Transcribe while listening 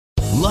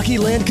Lucky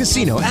Land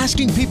Casino,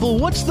 asking people,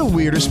 what's the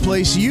weirdest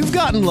place you've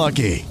gotten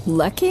lucky?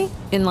 Lucky?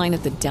 In line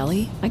at the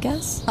deli, I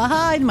guess?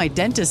 Aha, in my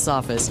dentist's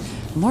office.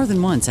 More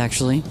than once,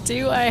 actually.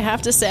 Do I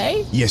have to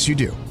say? Yes, you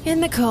do.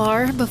 In the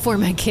car before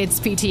my kids'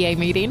 PTA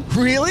meeting.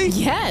 Really?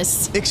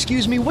 Yes.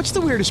 Excuse me, what's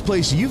the weirdest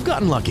place you've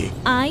gotten lucky?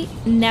 I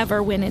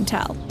never win and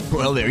tell.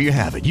 Well, there you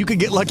have it. You can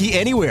get lucky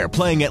anywhere,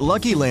 playing at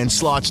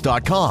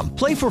LuckyLandSlots.com.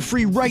 Play for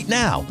free right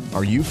now.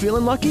 Are you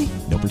feeling lucky?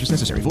 No purchase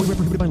necessary. Void where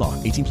prohibited by law.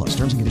 18 plus.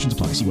 Terms and conditions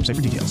apply. See website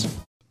for details.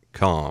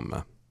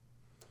 Calm.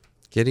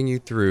 Getting you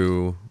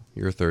through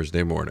your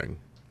Thursday morning.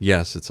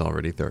 Yes, it's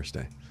already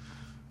Thursday.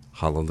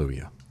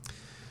 Hallelujah.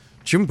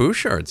 Jim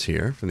Bouchard's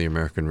here from the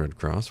American Red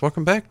Cross.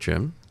 Welcome back,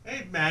 Jim.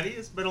 Hey, Maddie,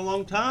 it's been a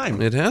long time.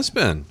 It has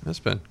been.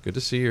 Good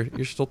to see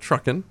you're still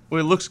trucking.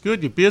 Well, it looks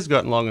good. Your beard's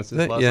gotten longer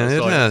since last yeah, I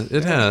saw you.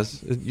 It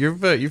has.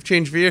 You've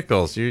changed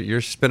vehicles.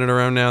 You're spinning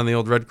around now in the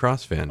old Red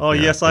Cross van. Oh,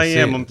 yeah, yes, I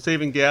am. I'm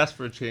saving gas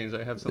for a change.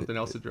 I have something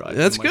else to drive.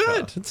 That's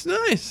good. It's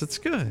nice. It's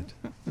good.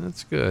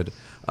 That's good.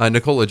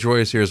 Nicole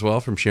LaJoy is here as well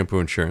from Shampoo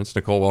Insurance.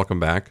 Nicole, welcome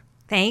back.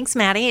 Thanks,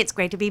 Maddie. It's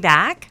great to be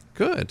back.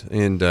 Good.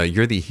 And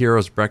you're the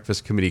Heroes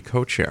Breakfast Committee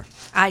co-chair.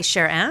 I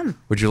sure am.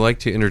 Would you like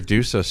to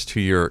introduce us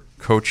to your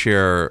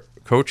co-chair?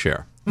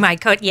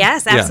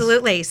 Yes,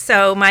 absolutely. Yes.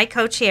 So my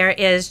co-chair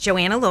is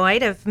Joanna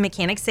Lloyd of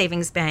Mechanic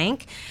Savings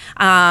Bank.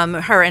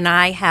 Her and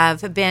I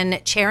have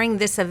been chairing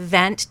this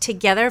event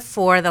together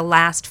for the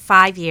last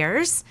 5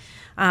 years.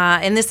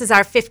 And this is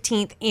our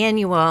 15th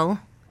annual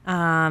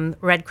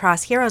Red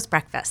Cross Heroes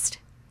Breakfast.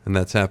 And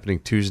that's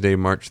happening Tuesday,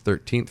 March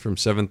 13th from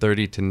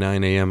 7:30 to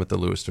 9 a.m. at the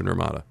Lewiston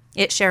Ramada.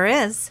 It sure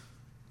is.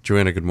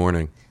 Joanna, good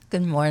morning.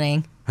 Good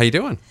morning. How you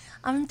doing?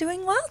 I'm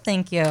doing well,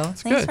 thank you.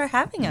 Thanks good. for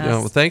having us.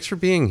 Well, thanks for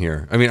being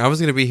here. I mean, I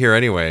was going to be here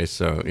anyway,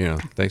 so,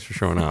 thanks for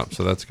showing up.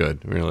 So that's good.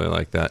 I really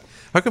like that.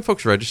 How can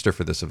folks register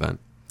for this event?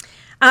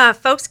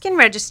 Folks can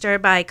register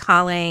by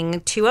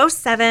calling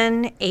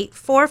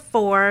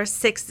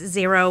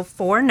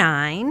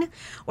 207-844-6049,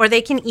 or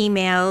they can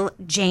email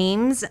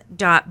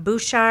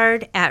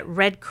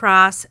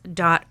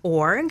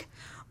james.bouchard@redcross.org,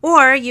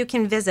 or you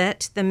can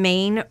visit the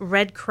Maine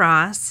Red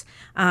Cross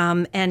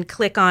and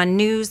click on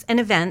News and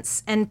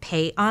Events and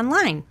pay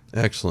online.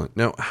 Excellent.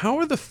 Now, how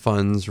are the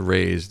funds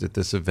raised at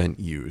this event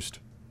used?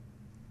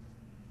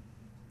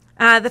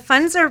 The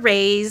funds are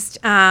raised.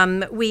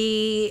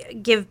 We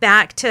give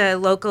back to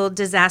local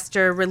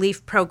disaster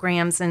relief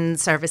programs and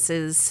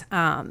services.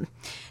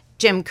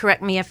 Jim,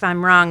 correct me if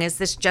I'm wrong. Is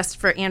this just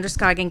for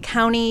Androscoggin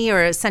County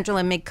or Central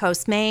and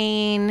Mid-Coast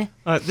Maine?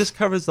 This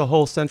covers the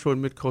whole Central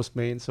and Mid-Coast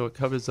Maine, so it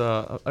covers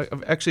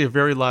actually a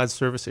very large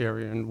service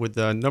area. And with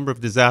the number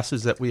of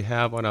disasters that we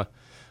have on a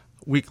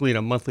weekly and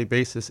a monthly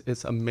basis,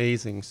 it's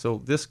amazing.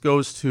 So this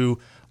goes to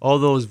all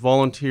those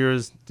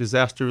volunteers,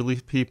 disaster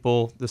relief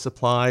people, the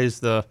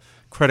supplies, the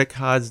credit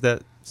cards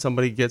that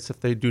somebody gets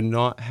if they do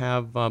not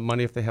have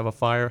money, if they have a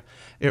fire.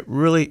 It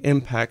really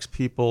impacts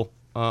people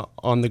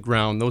on the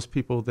ground, those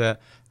people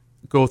that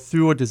go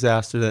through a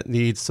disaster that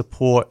need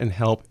support and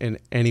help in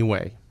any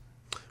way.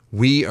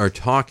 We are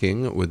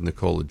talking with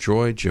Nicole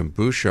LaJoy, Jim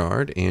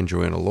Bouchard, and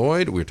Joanna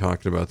Lloyd. We're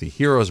talking about the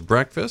Heroes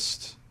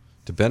Breakfast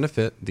to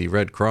benefit the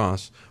Red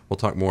Cross. We'll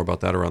talk more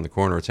about that around the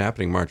corner. It's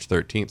happening March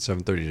 13th,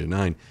 7:30 to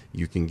 9.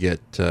 You can get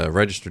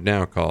registered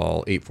now.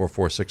 Call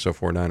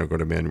 844-6049 or go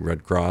to Maine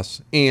Red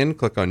Cross and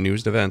click on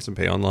News and Events and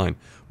pay online.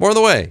 More on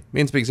the way.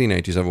 Maine's Big Z,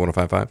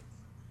 927-1055.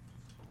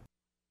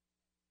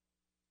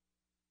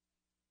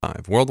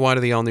 Worldwide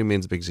at the all-new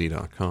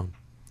mainsbigz.com.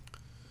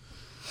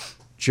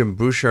 Jim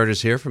Bouchard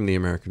is here from the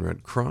American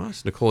Red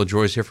Cross. Nicole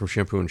LaJoy is here from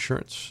Shampoo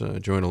Insurance.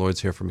 Joanna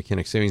Lloyd's here from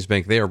Mechanic Savings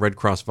Bank. They are Red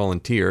Cross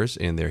volunteers,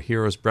 and they're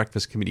Heroes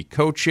Breakfast Committee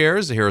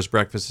co-chairs. The Heroes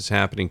Breakfast is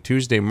happening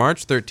Tuesday,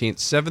 March 13th,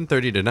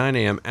 7:30 to 9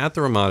 a.m. at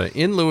the Ramada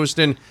in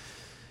Lewiston.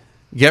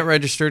 Get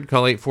registered.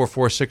 Call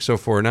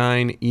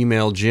 844-6049.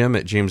 Email Jim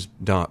at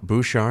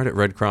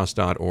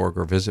james.bouchard@redcross.org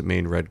or visit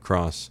Maine Red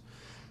Cross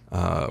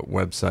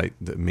website,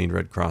 the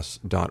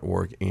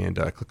mainredcross.org, and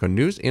click on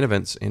News and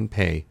Events and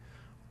pay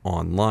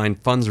online.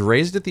 Funds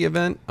raised at the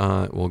event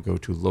will go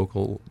to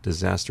local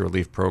disaster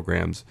relief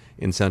programs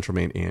in Central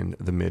Maine and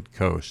the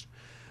Mid-Coast.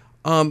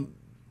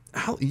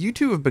 You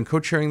two have been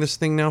co-chairing this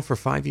thing now for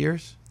 5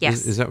 years?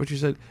 Yes. Is that what you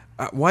said?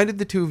 Why did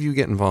the two of you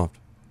get involved?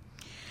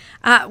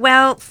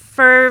 Well,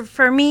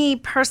 for me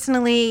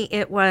personally,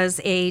 it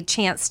was a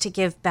chance to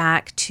give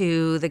back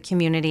to the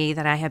community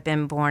that I have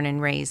been born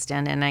and raised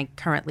in and I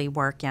currently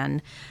work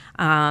in.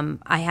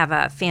 I have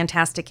a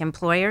fantastic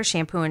employer,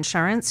 Shampoo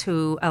Insurance,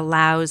 who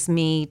allows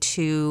me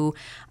to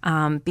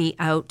be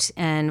out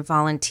and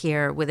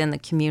volunteer within the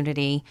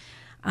community.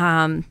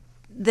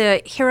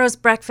 The Heroes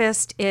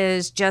Breakfast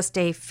is just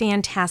a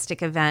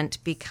fantastic event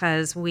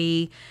because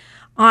we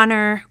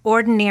honor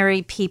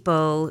ordinary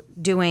people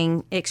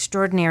doing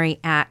extraordinary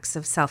acts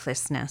of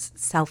selfishness.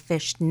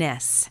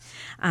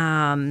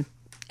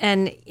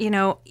 And,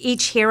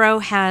 each hero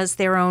has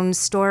their own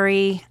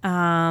story,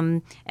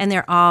 and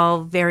they're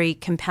all very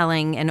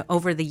compelling. And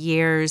over the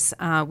years,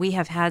 we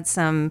have had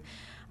some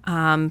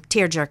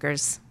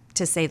tearjerkers,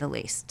 to say the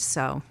least.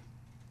 So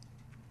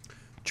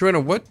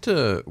Joanna,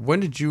 when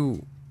did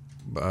you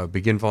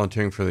begin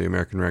volunteering for the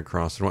American Red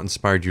Cross, and what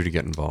inspired you to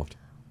get involved?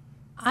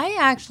 I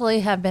actually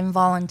have been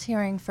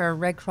volunteering for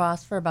Red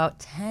Cross for about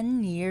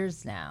 10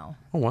 years now.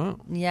 Oh, wow.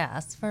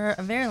 Yes, for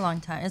a very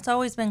long time. It's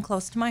always been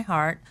close to my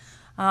heart.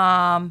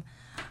 I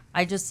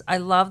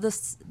love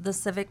the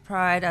civic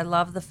pride. I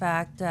love the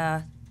fact,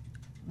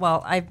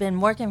 I've been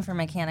working for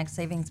Mechanics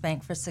Savings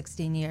Bank for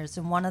 16 years,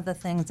 and one of the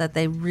things that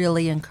they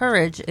really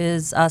encourage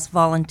is us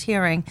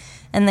volunteering,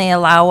 and they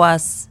allow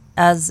us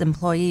as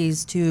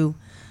employees to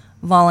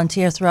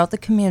volunteer throughout the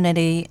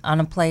community on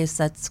a place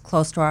that's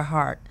close to our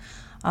heart.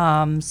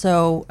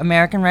 So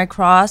American Red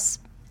Cross,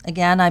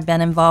 again, I've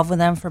been involved with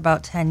them for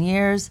about 10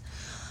 years.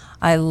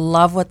 I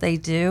love what they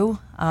do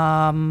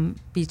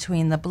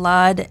between the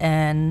blood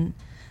and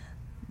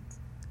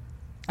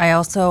I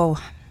also,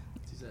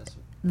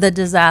 the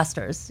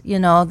disasters.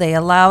 They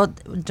allow,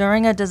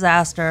 during a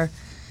disaster,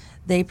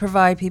 they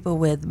provide people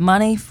with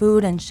money,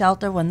 food, and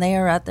shelter when they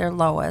are at their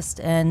lowest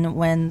and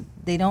when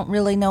they don't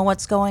really know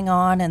what's going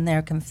on and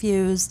they're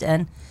confused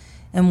and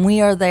we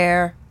are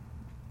there.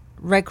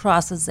 Red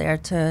Cross is there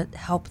to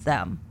help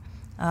them.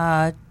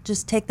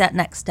 Just take that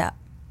next step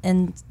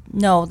and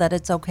know that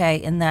it's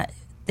okay and that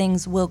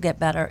things will get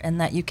better and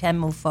that you can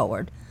move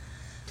forward.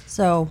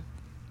 So,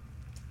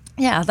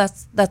 yeah,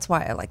 that's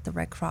why I like the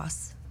Red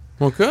Cross.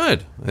 Well,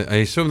 good. I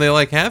assume they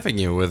like having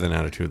you with an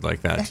attitude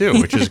like that,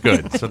 too, which is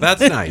good. So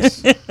that's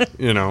nice.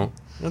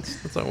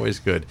 That's always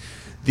good.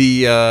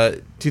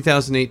 The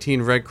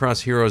 2018 Red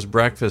Cross Heroes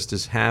Breakfast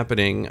is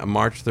happening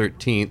March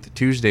 13th,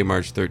 Tuesday,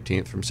 March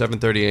 13th, from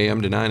 7:30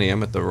 a.m. to 9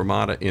 a.m. at the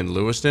Ramada in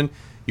Lewiston.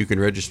 You can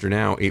register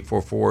now,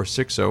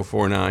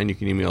 844-6049. You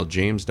can email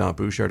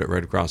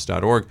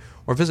james.bouchard@redcross.org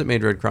or visit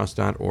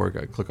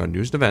maderedcross.org. Click on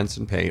News and Events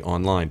and pay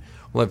online.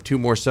 We'll have 2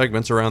 more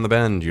segments around the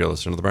bend. You're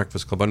listening to The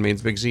Breakfast Club on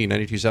Maine's Big Z,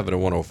 92.7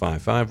 and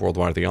 105.5,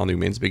 worldwide at the all-new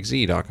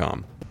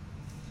mainsbigz.com.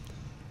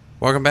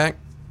 Welcome back.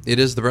 It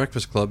is The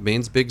Breakfast Club,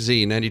 Maine's Big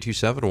Z,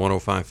 92.7 and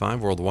 105.5,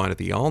 worldwide at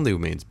the all-new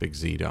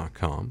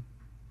mainsbigz.com.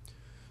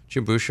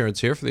 Jim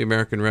Bouchard's here for the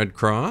American Red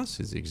Cross.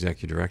 He's the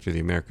Executive Director of the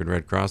American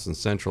Red Cross in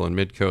Central and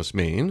Mid-Coast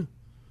Maine.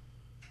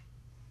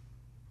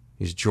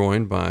 He's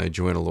joined by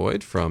Joanna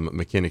Lloyd from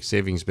Mechanics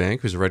Savings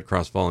Bank, who's a Red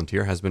Cross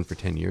volunteer, has been for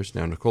 10 years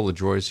now. Nicole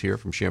LaJoy's here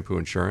from Shampoo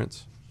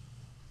Insurance.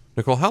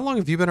 Nicole, how long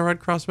have you been a Red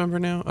Cross member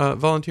now,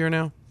 volunteer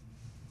now?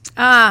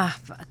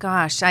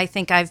 Gosh, I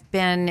think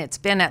it's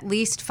been at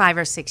least 5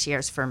 or 6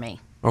 years for me.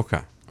 Okay.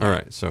 All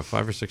right. So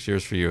 5 or 6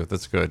 years for you.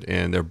 That's good.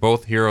 And they're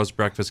both Heroes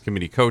Breakfast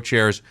Committee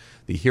co-chairs.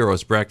 The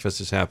Heroes Breakfast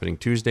is happening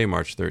Tuesday,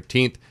 March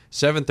 13th,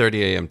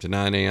 7:30 a.m. to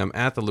 9 a.m.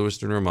 at the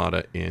Lewiston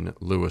Ramada in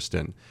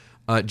Lewiston.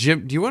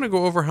 Jim, do you want to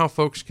go over how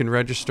folks can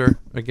register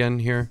again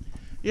here?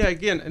 Yeah,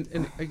 again,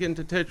 and again,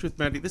 to tell you the truth,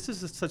 Maddie, this is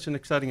such an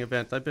exciting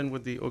event. I've been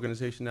with the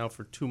organization now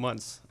for 2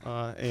 months,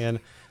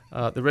 and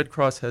the Red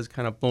Cross has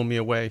kind of blown me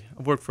away.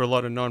 I've worked for a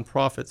lot of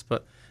nonprofits,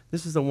 but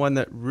this is the one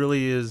that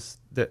really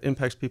that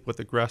impacts people at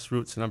the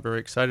grassroots, and I'm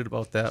very excited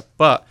about that.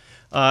 But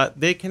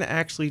they can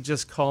actually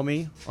just call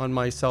me on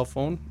my cell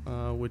phone,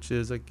 which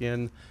is,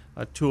 again,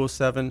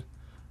 207.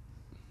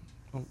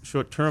 Oh,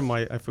 short term,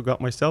 I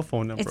forgot my cell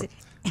phone number.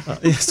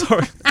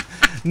 Sorry.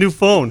 New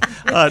phone.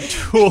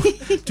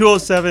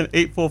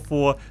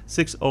 207-844-6094.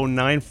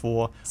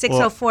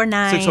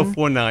 6049.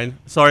 6049.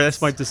 Sorry,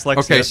 that's my dyslexia.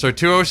 Okay, so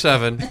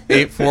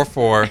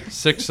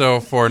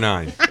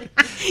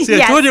 207-844-6049. See,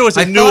 I told you it was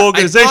a new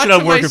organization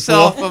I'm working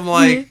for. I'm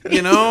like,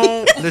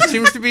 there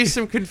seems to be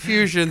some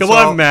confusion. Come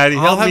on, Maddie,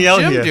 help me out here. I'll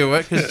have here. Jim do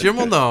it, because Jim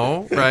will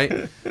know,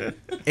 right?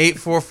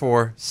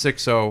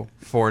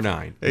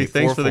 844-6049. Hey,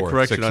 thanks for the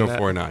correction on that.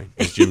 6049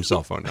 is Jim's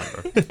cell phone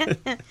number.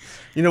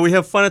 We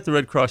have fun at the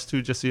Red Cross,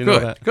 too, just so you know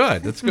that.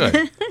 Good. That's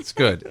good. That's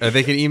good.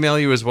 They can email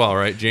you as well,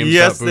 right?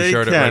 Yes, they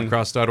can.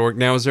 James.bouchard@redcross.org.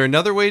 Now, is there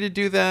another way to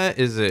do that?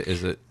 Is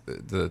it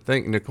the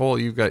thing? Nicole,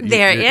 you've got...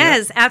 There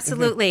is,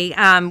 absolutely.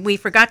 We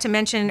forgot to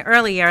mention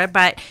earlier,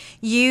 but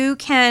you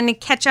can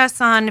catch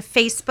us on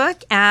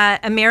Facebook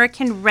at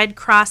American Red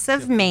Cross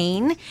of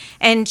Maine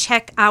and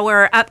check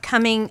our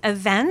upcoming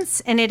events.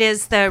 And it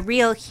is the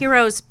Real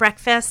Heroes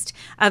Breakfast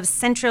of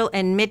Central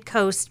and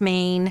Mid-Coast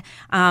Maine,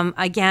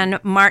 again,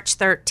 March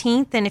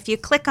 13th. And if you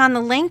click on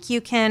the link,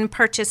 you can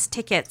purchase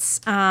tickets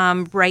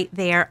right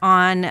there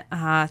on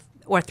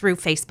or through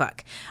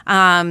Facebook.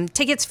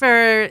 Tickets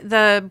for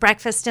the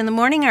breakfast in the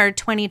morning are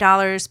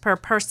 $20 per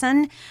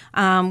person.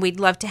 We'd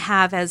love to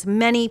have as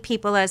many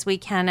people as we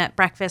can at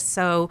breakfast,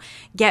 so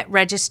get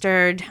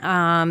registered.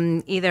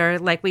 Either,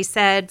 like we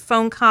said,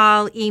 phone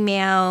call,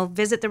 email,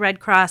 visit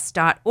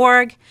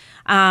theredcross.org,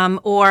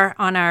 or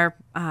on our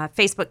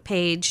Facebook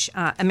page,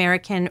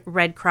 American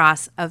Red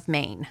Cross of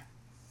Maine.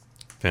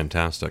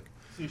 Fantastic.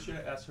 You should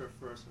have asked her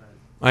first, man.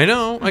 I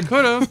know, I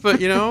could have, but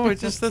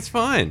that's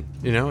fine.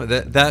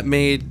 That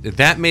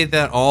made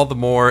that all the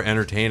more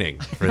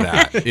entertaining for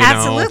that.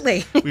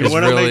 Absolutely. We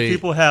want to make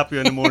people happy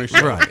on the morning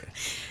show. Right.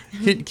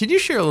 Can you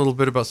share a little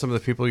bit about some of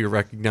the people you're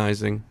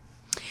recognizing?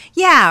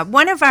 Yeah,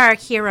 one of our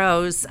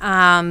heroes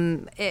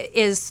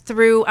is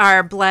through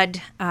our blood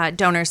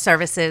donor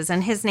services,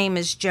 and his name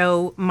is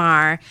Joe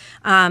Marr.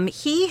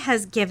 He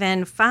has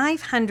given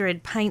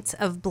 500 pints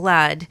of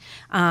blood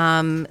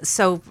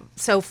so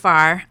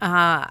far.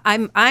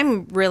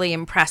 I'm really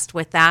impressed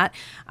with that.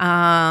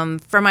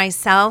 For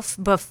myself,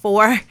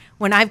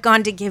 when I've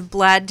gone to give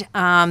blood,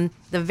 the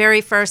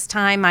very first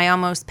time I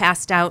almost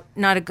passed out.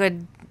 Not a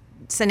good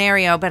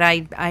scenario, but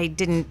I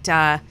didn't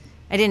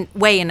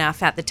weigh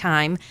enough at the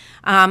time.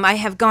 I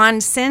have gone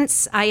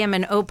since. I am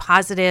an O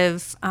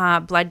positive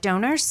blood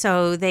donor,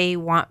 so they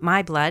want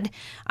my blood.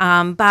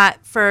 But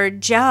for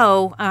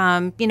Joe,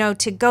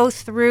 to go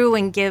through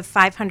and give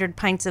 500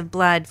 pints of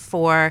blood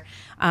for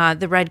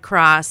the Red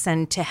Cross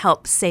and to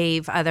help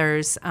save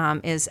others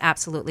is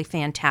absolutely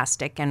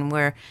fantastic, and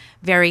we're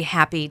very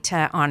happy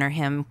to honor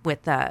him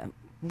with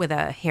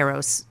a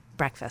Heroes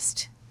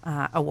Breakfast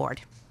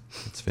award.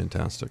 That's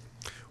fantastic.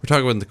 We're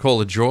talking with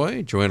Nicola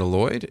Joy, Joanna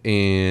Lloyd,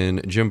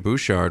 and Jim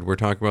Bouchard. We're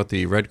talking about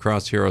the Red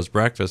Cross Heroes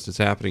Breakfast. It's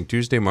happening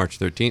Tuesday, March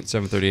 13th,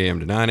 7:30 a.m.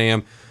 to 9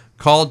 a.m.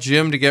 Call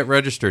Jim to get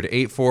registered,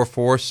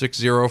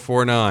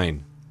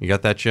 844-6049. You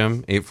got that,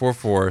 Jim?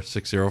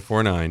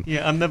 844-6049.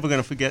 Yeah, I'm never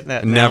going to forget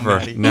that. Never.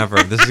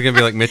 This is going to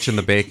be like Mitch and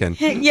the Bacon.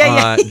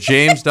 Yeah.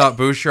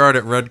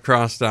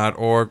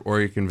 James.bouchard@redcross.org,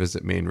 or you can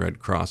visit Maine Red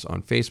Cross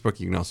on Facebook.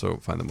 You can also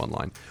find them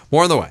online.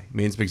 More on the way.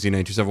 Maine's Big Z,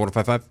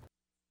 927-1055.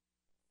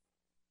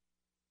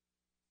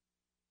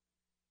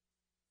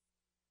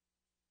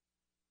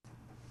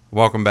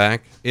 Welcome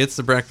back. It's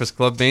the Breakfast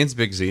Club, Maine's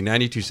Big Z,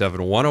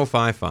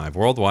 92.7-1055,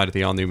 worldwide at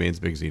the all-new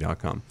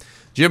mainsbigz.com.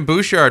 Jim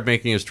Bouchard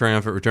making his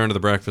triumphant return to the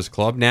Breakfast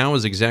Club, now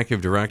as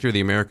Executive Director of the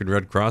American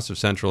Red Cross of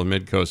Central and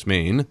Mid-Coast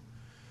Maine.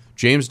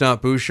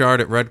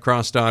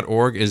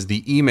 James.bouchard@redcross.org is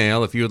the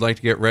email if you would like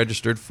to get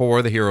registered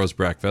for the Heroes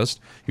Breakfast.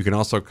 You can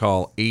also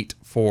call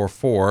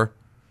 844.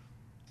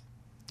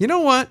 You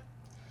know what?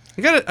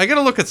 I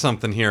gotta look at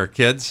something here,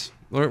 kids.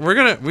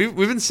 We've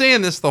been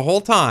saying this the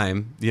whole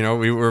time.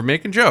 We were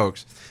making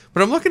jokes.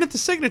 But I'm looking at the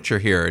signature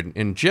here,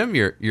 and Jim,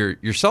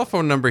 your cell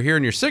phone number here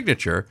in your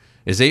signature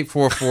is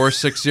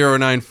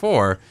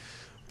 844-6094.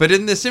 But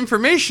in this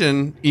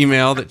information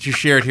email that you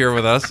shared here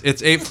with us,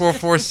 it's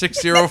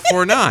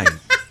 844-6049.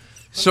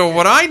 So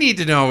what I need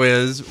to know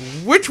is,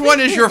 which one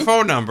is your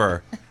phone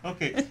number?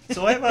 Okay,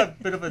 so I have a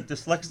bit of a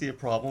dyslexia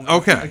problem.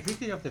 Okay. I think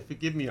you have to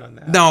forgive me on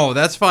that. No,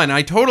 that's fine.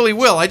 I totally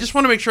will. I just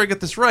want to make sure I get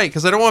this right,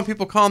 because I don't want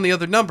people calling the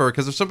other number,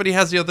 because if somebody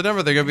has the other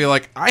number, they're going to be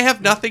like, I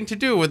have nothing to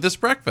do with this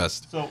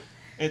breakfast. So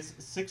it's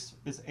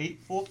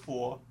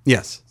 844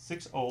 Yes.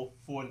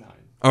 6049.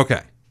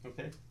 Okay.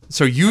 Okay.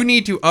 So you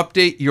need to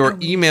update your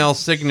email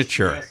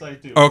signature. Yes, I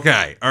do.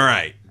 Okay. All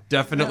right.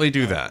 Definitely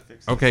do that.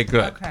 Okay,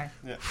 good. Okay.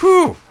 Yeah.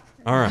 Whew.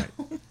 All right.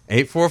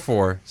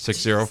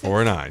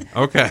 844-6049.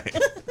 Okay.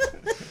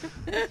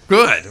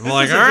 Good. I'm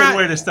like, It's a all good right.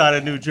 way to start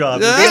a new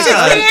job. This is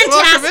Welcome in,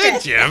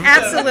 fantastic. Jim. I was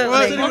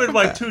Absolutely. sitting with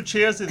my 2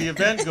 chairs to the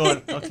event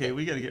going, okay,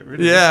 we got to get rid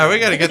of Yeah, this. we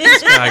got to get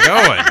this guy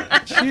going.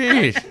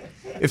 Jeez.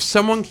 If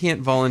someone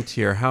can't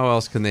volunteer, how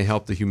else can they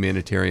help the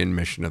humanitarian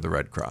mission of the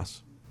Red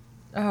Cross?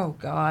 Oh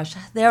gosh,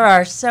 there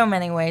are so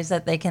many ways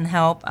that they can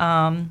help.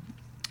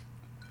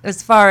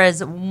 As far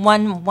as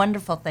one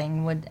wonderful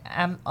thing would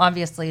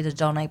obviously to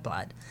donate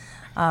blood.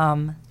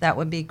 That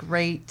would be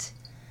great.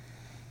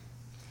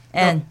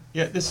 And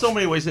Yeah, there's so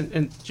many ways,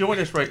 and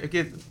Joanna's right.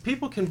 Again,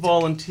 people can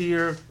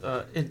volunteer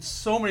in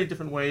so many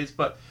different ways,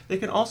 but they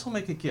can also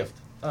make a gift.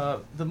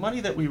 The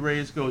money that we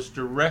raise goes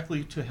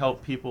directly to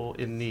help people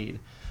in need.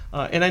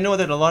 And I know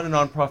that a lot of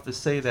nonprofits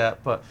say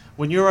that, but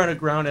when you're on the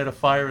ground at a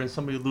fire and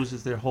somebody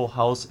loses their whole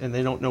house and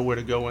they don't know where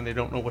to go and they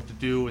don't know what to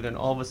do, and then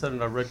all of a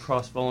sudden a Red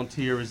Cross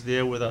volunteer is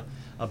there with a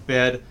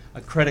bed,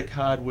 a credit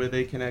card where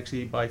they can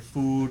actually buy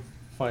food,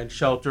 find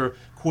shelter,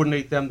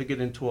 coordinate them to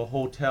get into a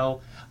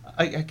hotel.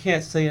 I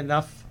can't say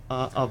enough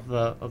of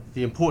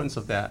the importance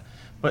of that.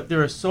 But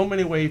there are so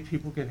many ways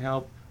people can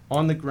help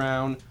on the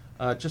ground,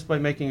 just by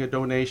making a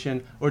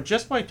donation or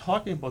just by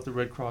talking about the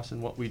Red Cross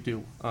and what we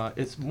do.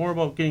 It's more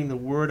about getting the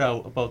word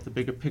out about the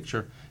bigger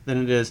picture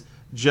than it is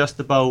just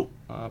about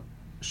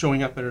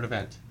showing up at an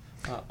event.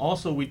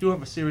 Also, we do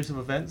have a series of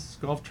events,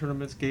 golf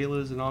tournaments,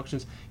 galas, and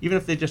auctions. Even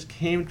if they just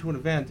came to an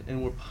event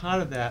and were part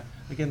of that,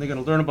 again, they're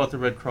going to learn about the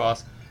Red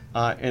Cross,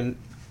 and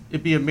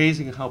it'd be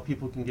amazing how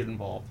people can get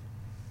involved.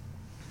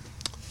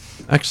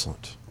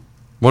 Excellent.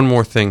 One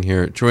more thing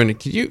here, Joanna,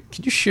 could you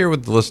share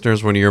with the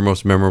listeners one of your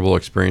most memorable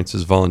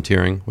experiences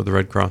volunteering with the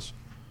Red Cross?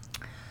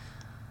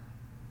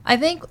 I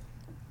think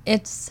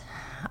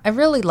I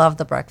really love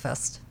the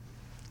breakfast.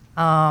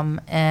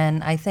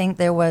 And I think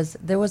there was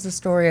a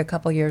story a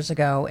couple years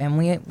ago, and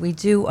we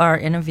do our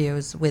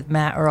interviews with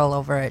Matt Earl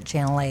over at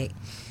Channel 8.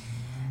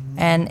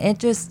 And it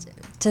just,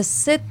 to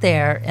sit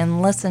there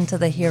and listen to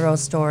the hero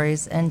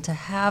stories and to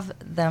have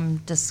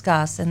them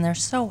discuss, and they're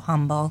so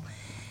humble,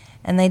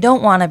 and they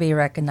don't want to be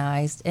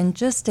recognized, and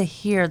just to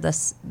hear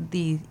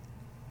the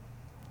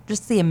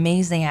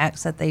amazing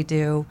acts that they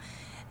do,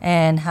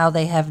 and how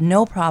they have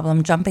no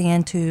problem jumping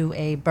into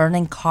a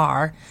burning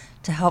car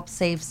to help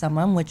save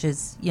someone, which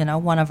is,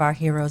 one of our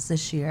heroes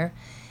this year.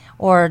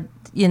 Or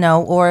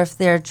if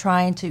they're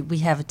trying to, we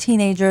have a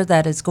teenager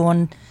that is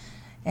going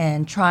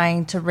and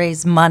trying to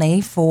raise money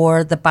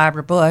for the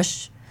Barbara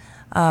Bush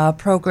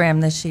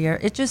program this year.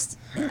 It just,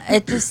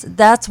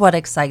 that's what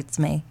excites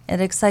me.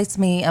 It excites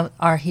me.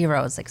 Our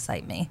heroes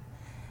excite me,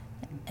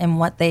 and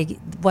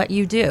what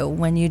you do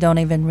when you don't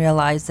even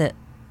realize it.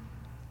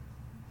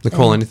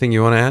 Nicole, anything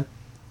you want to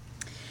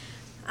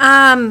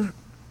add?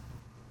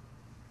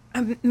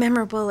 A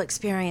memorable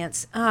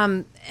experience.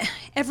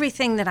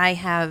 Everything that I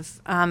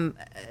have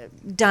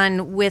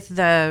done with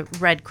the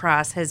Red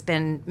Cross has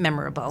been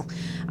memorable.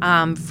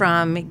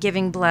 From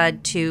giving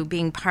blood to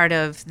being part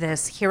of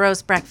this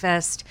Heroes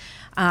Breakfast,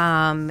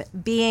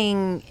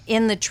 being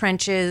in the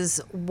trenches,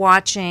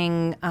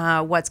 watching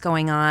what's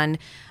going on.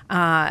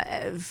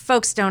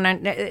 Folks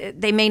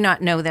they may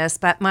not know this,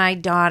 but my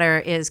daughter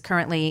is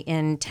currently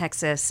in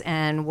Texas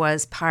and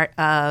was part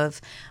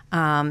of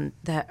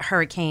the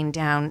hurricane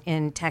down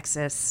in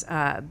Texas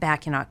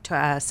back in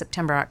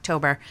September,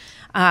 October,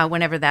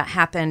 whenever that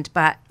happened.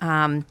 But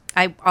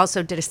I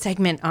also did a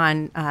segment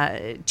on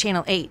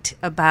Channel 8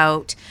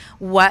 about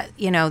what,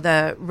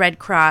 the Red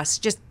Cross,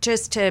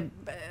 just to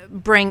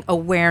bring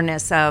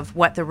awareness of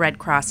what the Red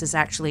Cross is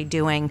actually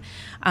doing.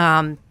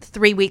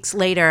 3 weeks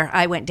later,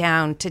 I went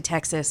down to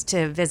Texas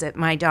to visit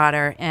my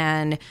daughter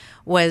and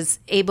was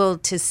able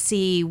to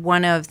see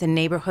one of the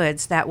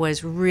neighborhoods that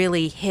was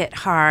really hit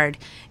hard,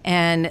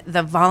 and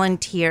the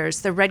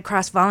volunteers, the Red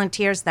Cross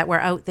volunteers that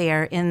were out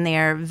there in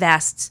their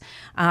vests,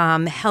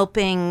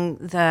 helping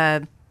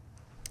the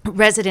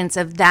residents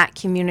of that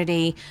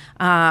community,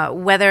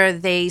 whether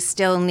they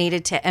still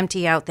needed to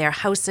empty out their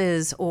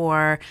houses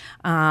or,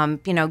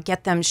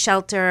 get them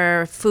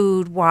shelter,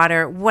 food,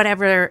 water,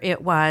 whatever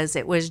it was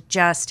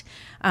just,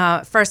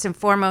 first and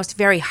foremost,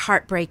 very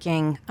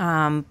heartbreaking,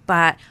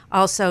 but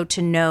also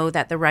to know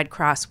that the Red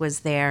Cross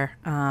was there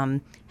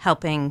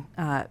helping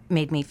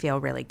made me feel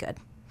really good.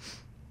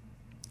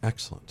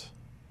 Excellent.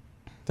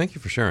 Thank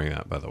you for sharing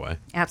that, by the way.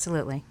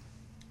 Absolutely.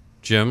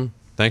 Jim,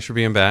 thanks for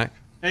being back.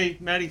 Hey,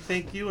 Maddie,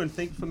 thank you, and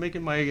thank you for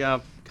making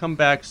my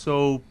comeback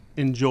so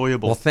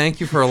enjoyable. Well,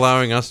 thank you for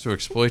allowing us to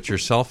exploit your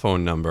cell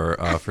phone number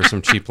for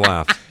some cheap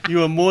laughs.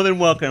 You are more than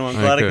welcome. I'm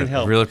glad I can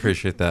help. Really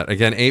appreciate that.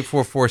 Again,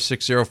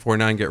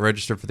 844-6049. Get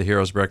registered for the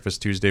Heroes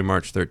Breakfast Tuesday,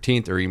 March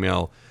 13th, or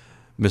email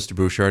Mr.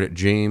 Bouchard at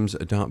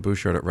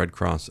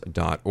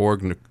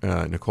james.bouchard@redcross.org.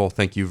 Nicole,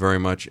 thank you very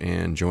much,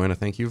 and Joanna,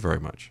 thank you very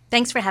much.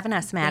 Thanks for having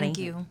us, Maddie. Thank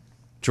you.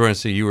 Joanna,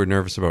 see, you were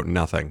nervous about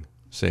nothing.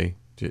 See?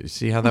 Do you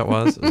see how that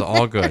was? It was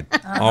all good.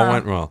 All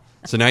went well.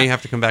 So now you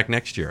have to come back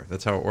next year.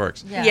 That's how it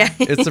works. Yeah.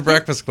 It's the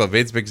Breakfast Club.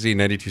 It's Big Z,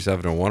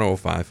 92.7 and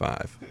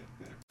 105.5.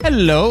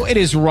 Hello, it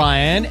is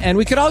Ryan, and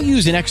we could all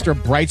use an extra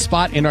bright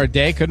spot in our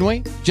day, couldn't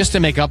we? Just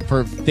to make up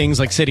for things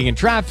like sitting in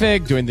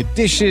traffic, doing the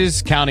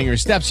dishes, counting your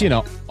steps,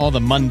 all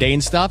the mundane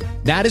stuff.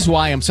 That is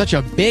why I'm such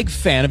a big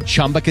fan of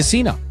Chumba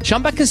Casino.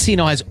 Chumba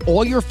Casino has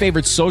all your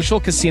favorite social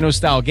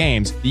casino-style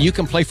games that you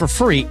can play for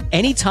free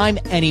anytime,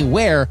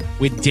 anywhere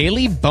with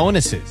daily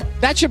bonuses.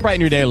 That should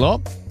brighten your day a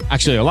little.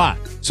 Actually, a lot.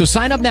 So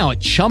sign up now at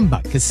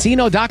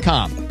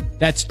ChumbaCasino.com.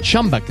 That's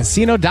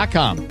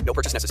ChumbaCasino.com. No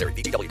purchase necessary.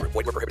 VGW Group.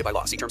 Void where prohibited by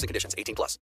law. See terms and conditions. 18+.